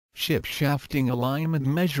ship shafting alignment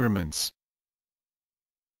measurements.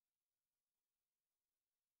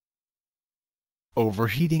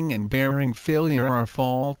 Overheating and bearing failure are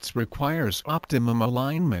faults requires optimum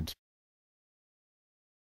alignment.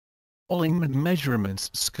 Alingment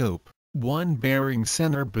measurements scope: 1. Bearing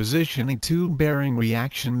center positioning, 2. Bearing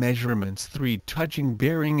reaction measurements, 3. Touching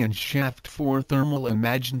bearing and shaft, 4. Thermal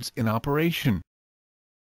imagements in operation.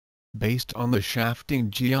 Based on the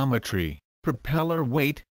shafting geometry, propeller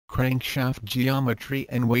weight, crankshaft geometry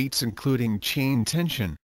and weights including chain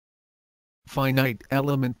tension, finite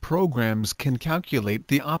element programs can calculate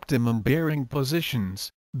the optimum bearing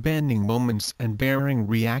positions, bending moments and bearing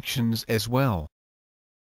reactions as well.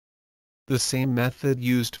 The same method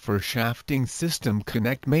used for shafting system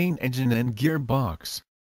connect main engine and gearbox.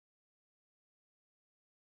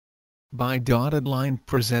 By dotted line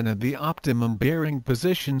presented the optimum bearing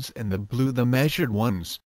positions and the blue the measured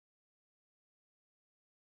ones.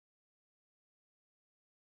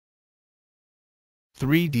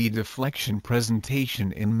 (3D deflection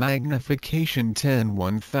presentation in magnification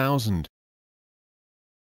 10-1000).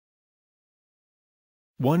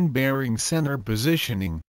 1. Bearing center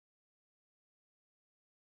positioning.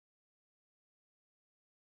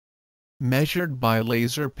 Measured by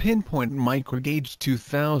laser pinpoint microgauge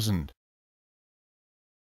 2000.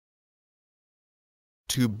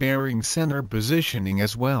 2. Bearing center positioning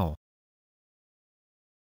as well.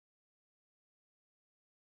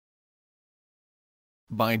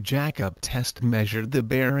 By jack-up test measured the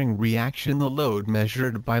bearing reaction, the load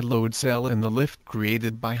measured by load cell and the lift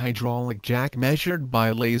created by hydraulic jack measured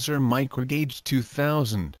by laser microgauge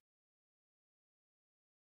 2000.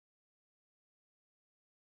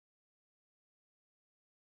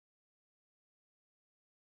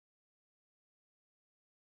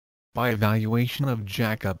 By evaluation of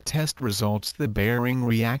jack-up test results, the bearing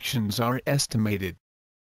reactions are estimated.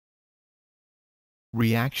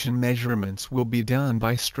 Reaction measurements will be done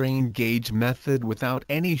by strain gauge method without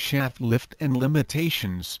any shaft lift and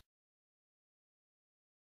limitations.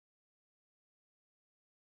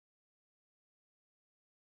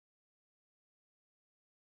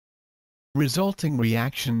 Resulting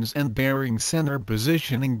reactions and bearing center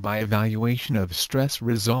positioning by evaluation of stress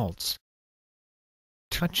results.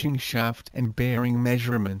 Touching shaft and bearing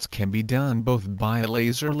measurements can be done both by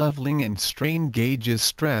laser leveling and strain gauges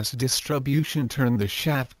stress distribution. Turn the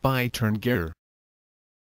shaft by turn gear.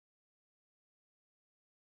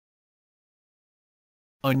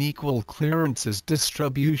 Unequal clearances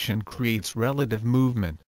distribution creates relative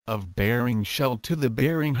movement of bearing shell to the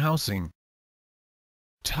bearing housing.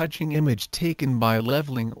 Touching image taken by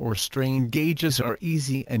leveling or strain gauges are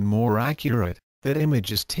easy and more accurate. That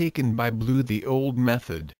image is taken by blue, the old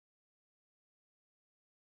method.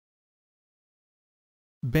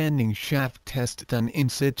 Bending shaft test done in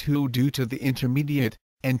situ due to the intermediate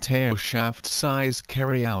and tail shaft size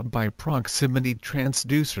carry out by proximity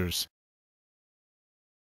transducers.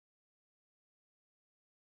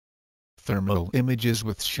 Thermal images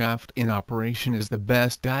with shaft in operation is the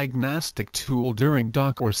best diagnostic tool during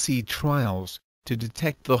dock or sea trials to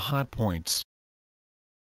detect the hot points.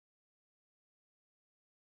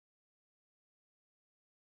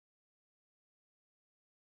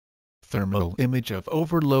 Thermal image of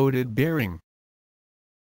overloaded bearing.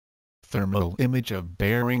 Thermal image of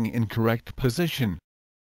bearing in correct position.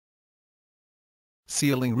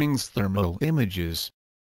 Sealing rings thermal images.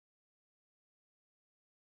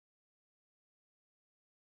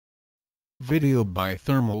 Video by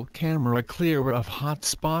thermal camera clear of hot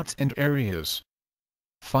spots and areas.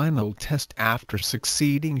 Final test after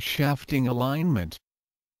succeeding shafting alignment.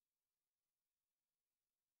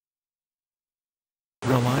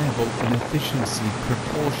 Reliable and efficiency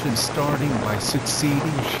propulsion starting by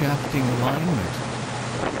succeeding shafting alignment.